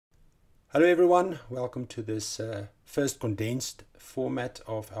Hello everyone, welcome to this first condensed format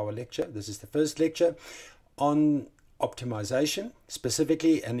of our lecture. This is the first lecture on optimization,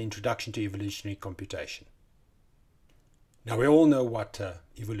 specifically an introduction to evolutionary computation. Now we all know what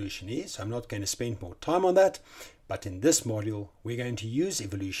evolution is, so I'm not going to spend more time on that, but in this module we're going to use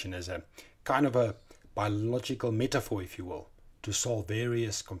evolution as a kind of a biological metaphor, if you will, to solve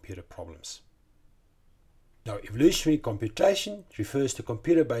various computer problems. Now, evolutionary computation refers to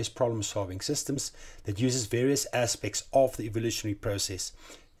computer-based problem-solving systems that uses various aspects of the evolutionary process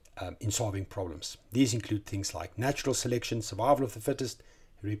in solving problems. These include things like natural selection, survival of the fittest,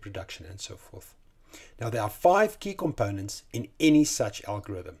 reproduction, and so forth. Now, there are 5 key components in any such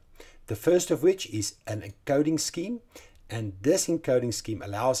algorithm. The first of which is an encoding scheme, and this encoding scheme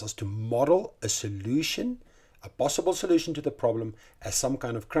allows us to model a solution, a possible solution to the problem, as some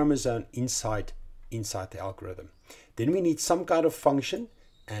kind of chromosome inside the algorithm. Then we need some kind of function,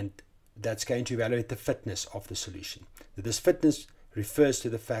 and that's going to evaluate the fitness of the solution. This fitness refers to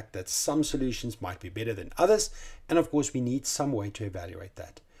the fact that some solutions might be better than others, and of course we need some way to evaluate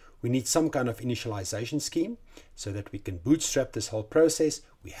that. We need some kind of initialization scheme so that we can bootstrap this whole process.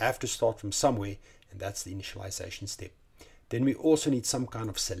 We have to start from somewhere, and that's the initialization step. Then we also need some kind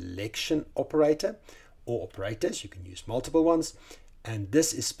of selection operator or operators. You can use multiple ones, and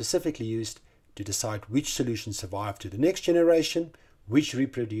this is specifically used to decide which solutions survive to the next generation, which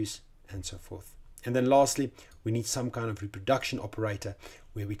reproduce, and so forth. And then lastly, we need some kind of reproduction operator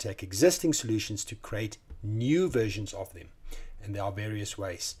where we take existing solutions to create new versions of them. And there are various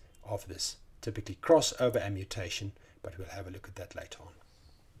ways of this, typically crossover and mutation, but we'll have a look at that later on.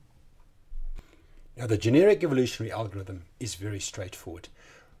 Now, the generic evolutionary algorithm is very straightforward.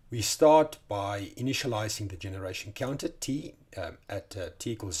 We start by initializing the generation counter t at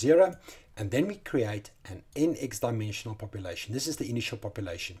t equals 0, and then we create an nx dimensional population. This is the initial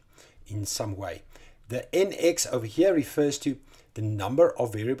population in some way. The nx over here refers to the number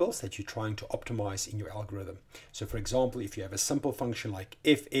of variables that you're trying to optimize in your algorithm. So for example, if you have a simple function like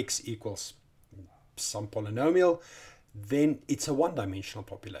fx equals some polynomial, then it's a one-dimensional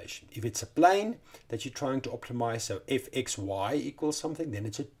population. If it's a plane that you're trying to optimize, so fxy equals something, then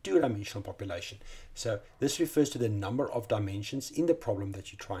it's a two-dimensional population. So this refers to the number of dimensions in the problem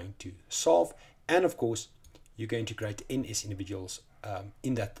that you're trying to solve, and of course you're going to create ns individuals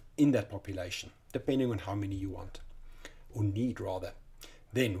in that population, depending on how many you want, or need rather.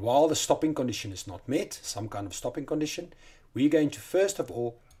 Then, while the stopping condition is not met, some kind of stopping condition, we're going to first of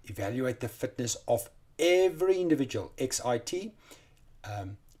all evaluate the fitness of every individual xit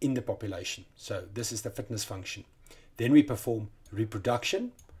in the population. So this is the fitness function. Then we perform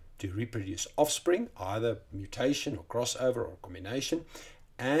reproduction to reproduce offspring, either mutation or crossover or combination,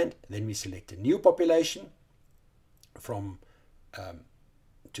 and then we select a new population from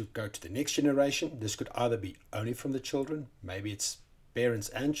to go to the next generation. This could either be only from the children, maybe it's parents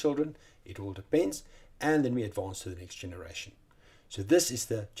and children, it all depends, and then we advance to the next generation. So this is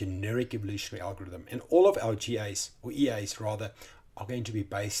the generic evolutionary algorithm, and all of our GAs, or EAs rather, are going to be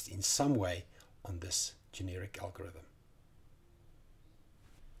based in some way on this generic algorithm.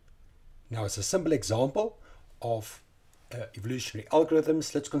 Now, as a simple example of evolutionary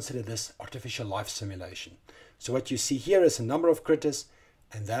algorithms, let's consider this artificial life simulation. So what you see here is a number of critters,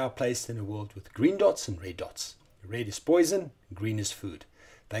 and they are placed in a world with green dots and red dots. Red is poison, green is food.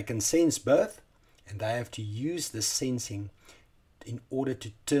 They can sense both, and they have to use this sensing in order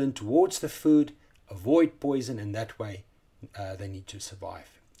to turn towards the food, avoid poison, and that way they need to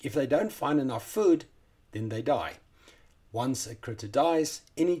survive. If they don't find enough food, then they die. Once a critter dies,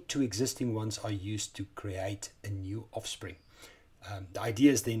 any 2 existing ones are used to create a new offspring. The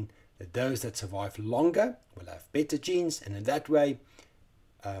idea is then that those that survive longer will have better genes, and in that way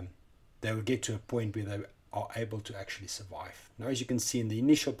they will get to a point where they are able to actually survive. Now, as you can see in the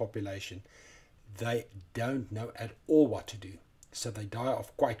initial population, they don't know at all what to do. So they die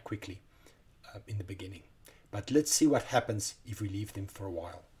off quite quickly in the beginning. But let's see what happens if we leave them for a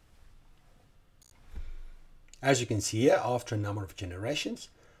while. As you can see here, after a number of generations,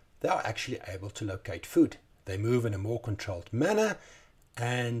 they are actually able to locate food. They move in a more controlled manner,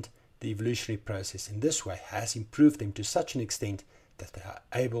 and the evolutionary process in this way has improved them to such an extent that they are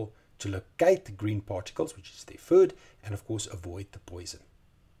able to locate the green particles, which is their food, and of course avoid the poison.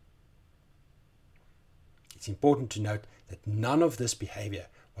 It's important to note that none of this behavior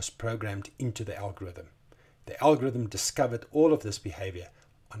was programmed into the algorithm. The algorithm discovered all of this behavior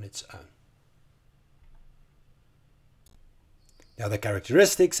on its own. Now, the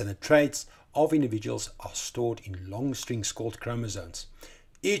characteristics and the traits of individuals are stored in long strings called chromosomes.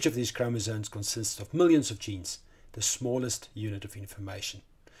 Each of these chromosomes consists of millions of genes, the smallest unit of information.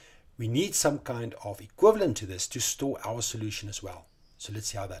 we need some kind of equivalent to this to store our solution as well. So let's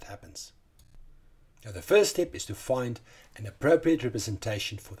see how that happens. Now the first step is to find an appropriate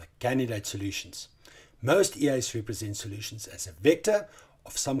representation for the candidate solutions. Most EAs represent solutions as a vector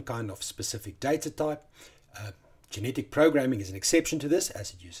of some kind of specific data type. Genetic programming is an exception to this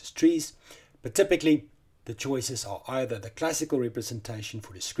as it uses trees, but typically the choices are either the classical representation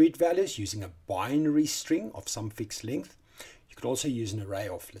for discrete values using a binary string of some fixed length. You could also use an array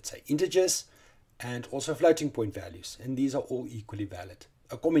of, let's say, integers and also floating point values, and these are all equally valid.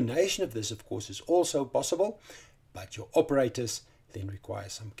 A combination of this, of course, is also possible, but your operators then require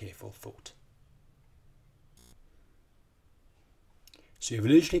some careful thought. So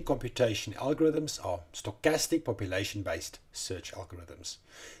evolutionary computation algorithms are stochastic population-based search algorithms.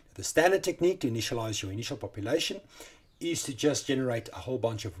 The standard technique to initialize your initial population is to just generate a whole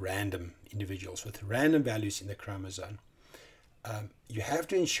bunch of random individuals with random values in the chromosome. You have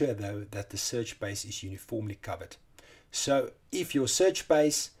to ensure, though, that the search space is uniformly covered. So if your search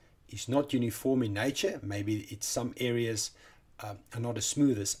space is not uniform in nature, maybe it's some areas are not as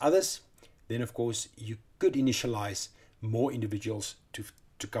smooth as others, then of course you could initialize more individuals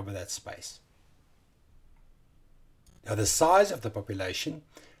to cover that space. Now the size of the population,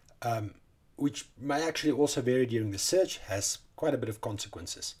 which may actually also vary during the search, has quite a bit of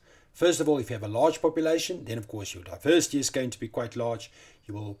consequences. First of all, if you have a large population, then of course your diversity is going to be quite large.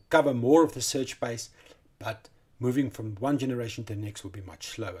 You will cover more of the search space, but moving from one generation to the next will be much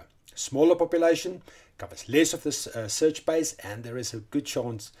slower. Smaller population covers less of the search space, and there is a good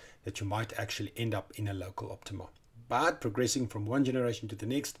chance that you might actually end up in a local optima. But progressing from one generation to the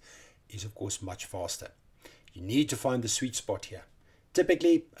next is of course much faster. You need to find the sweet spot here.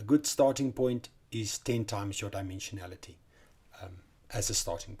 Typically, a good starting point is 10 times your dimensionality as a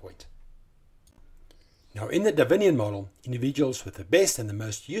starting point. Now in the Darwinian model, individuals with the best and the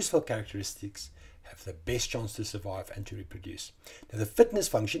most useful characteristics have the best chance to survive and to reproduce. Now the fitness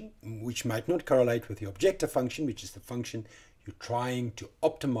function, which might not correlate with the objective function, which is the function you're trying to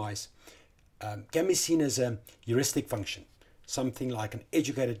optimize, can be seen as a heuristic function, something like an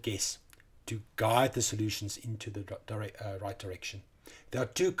educated guess to guide the solutions into the right direction. There are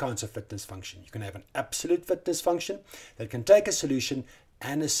two kinds of fitness function. You can have an absolute fitness function that can take a solution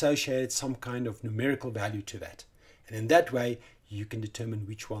and associate some kind of numerical value to that. And in that way, you can determine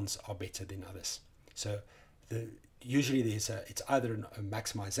which ones are better than others. So usually it's either a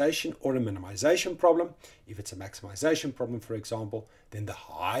maximization or a minimization problem. If it's a maximization problem, for example, then the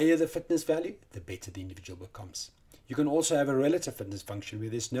higher the fitness value, the better the individual becomes. You can also have a relative fitness function where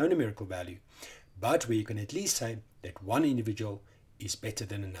there's no numerical value, but where you can at least say that one individual is better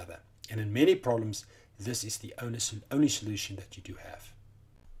than another. And in many problems, this is the only solution that you do have.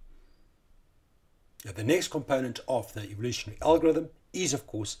 Now, the next component of the evolutionary algorithm is, of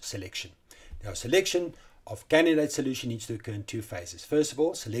course, selection. Now, selection of candidate solution needs to occur in two phases. First of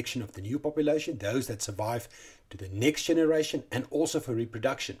all, selection of the new population, those that survive to the next generation, and also for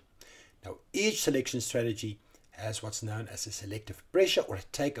reproduction. Now, each selection strategy has what's known as a selective pressure or a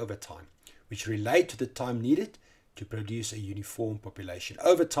takeover time, which relate to the time needed to produce a uniform population.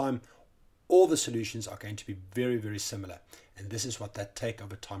 Over time, all the solutions are going to be very, very similar, and this is what that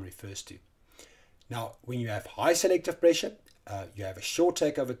takeover time refers to. Now, when you have high selective pressure, you have a short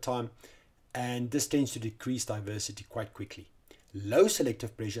takeover time, and this tends to decrease diversity quite quickly. Low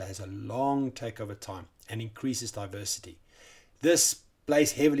selective pressure has a long takeover time and increases diversity. This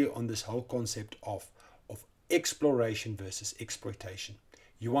plays heavily on this whole concept of exploration versus exploitation.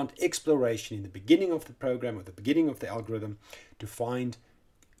 You want exploration in the beginning of the program or the beginning of the algorithm to find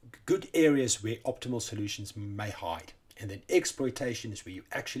good areas where optimal solutions may hide. And then exploitation is where you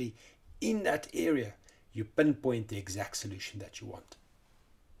actually, in that area, you pinpoint the exact solution that you want.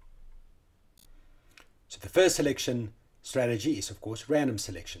 So the first selection strategy is, of course, random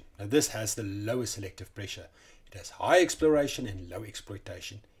selection. Now this has the lowest selective pressure. It has high exploration and low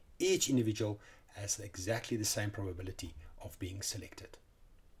exploitation. Each individual has exactly the same probability of being selected.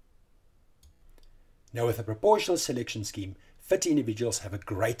 Now with a proportional selection scheme, fit individuals have a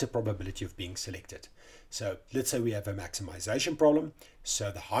greater probability of being selected. So let's say we have a maximization problem.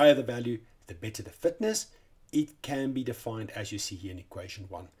 So the higher the value, the better the fitness. It can be defined as you see here in equation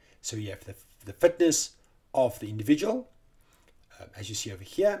 1. So you have the fitness of the individual, as you see over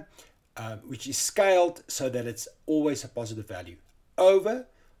here, which is scaled so that it's always a positive value over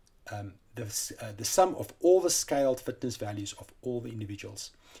the sum of all the scaled fitness values of all the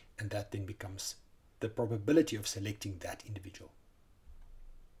individuals, and that then becomes the probability of selecting that individual.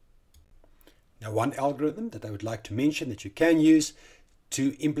 Now, one algorithm that I would like to mention that you can use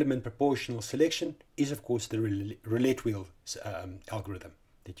to implement proportional selection is, of course, the roulette wheel algorithm.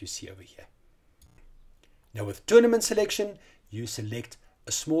 that you see over here. Now with tournament selection, you select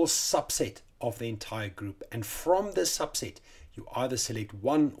a small subset of the entire group, and from this subset you either select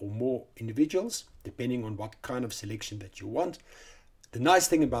one or more individuals depending on what kind of selection that you want. The nice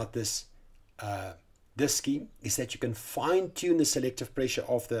thing about this scheme is that you can fine-tune the selective pressure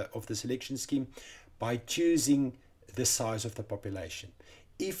of the selection scheme by choosing the size of the population.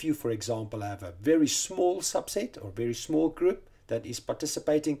 If you, for example, have a very small subset or very small group that is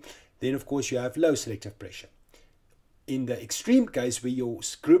participating, then of course you have low selective pressure. In the extreme case where your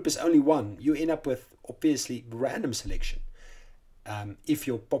group is only one, you end up with obviously random selection. If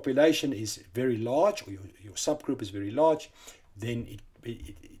your population is very large, or your subgroup is very large, then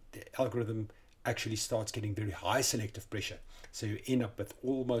the algorithm actually starts getting very high selective pressure. So you end up with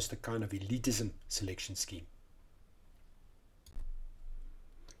almost a kind of elitism selection scheme.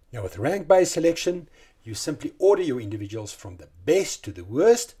 Now with rank-based selection, you simply order your individuals from the best to the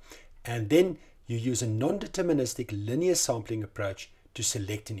worst, and then you use a non-deterministic linear sampling approach to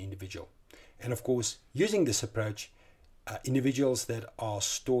select an individual. And of course, using this approach, individuals that are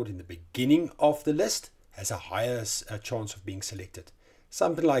stored in the beginning of the list has a higher chance of being selected.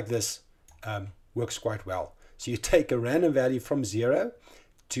 Something like this works quite well. So you take a random value from 0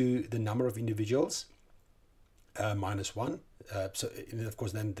 to the number of individuals minus 1. So of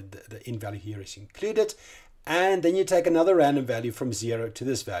course then the end value here is included, and then you take another random value from 0 to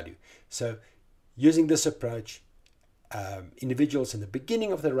this value. So using this approach, individuals in the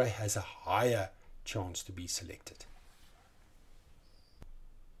beginning of the array has a higher chance to be selected.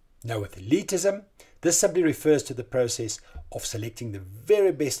 Now with elitism, this simply refers to the process of selecting the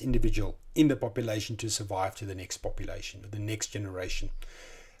very best individual in the population to survive to the next population, or the next generation.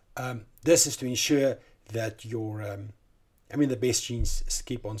 This is to ensure that the best genes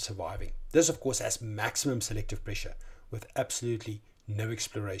keep on surviving. This of course has maximum selective pressure with absolutely no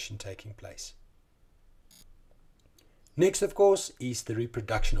exploration taking place. Next, of course, is the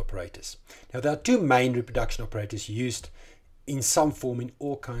reproduction operators. Now there are two main reproduction operators used in some form in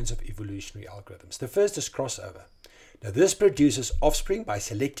all kinds of evolutionary algorithms. The first is crossover. Now this produces offspring by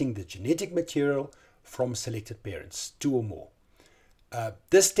selecting the genetic material from selected parents, 2 or more.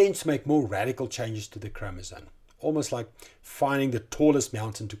 This tends to make more radical changes to the chromosome, almost like finding the tallest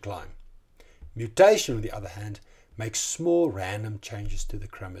mountain to climb. Mutation, on the other hand, makes small random changes to the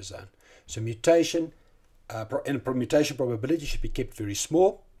chromosome. So mutation probability should be kept very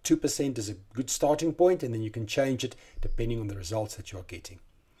small. 2% is a good starting point, and then you can change it depending on the results that you are getting.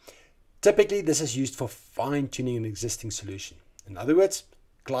 Typically, this is used for fine-tuning an existing solution. In other words,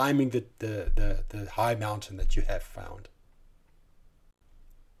 climbing the high mountain that you have found.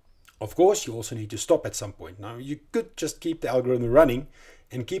 Of course, you also need to stop at some point. Now, you could just keep the algorithm running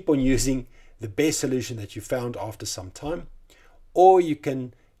and keep on using the best solution that you found after some time, or you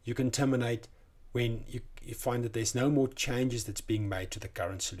can terminate when you find that there's no more changes that's being made to the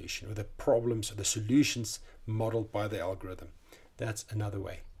current solution, or the problems or the solutions modeled by the algorithm. That's another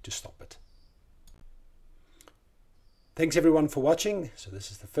way to stop it. Thanks everyone for watching. So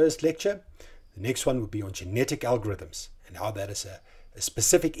this is the first lecture. The next one will be on genetic algorithms and how that is a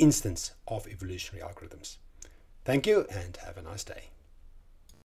specific instance of evolutionary algorithms. Thank you and have a nice day.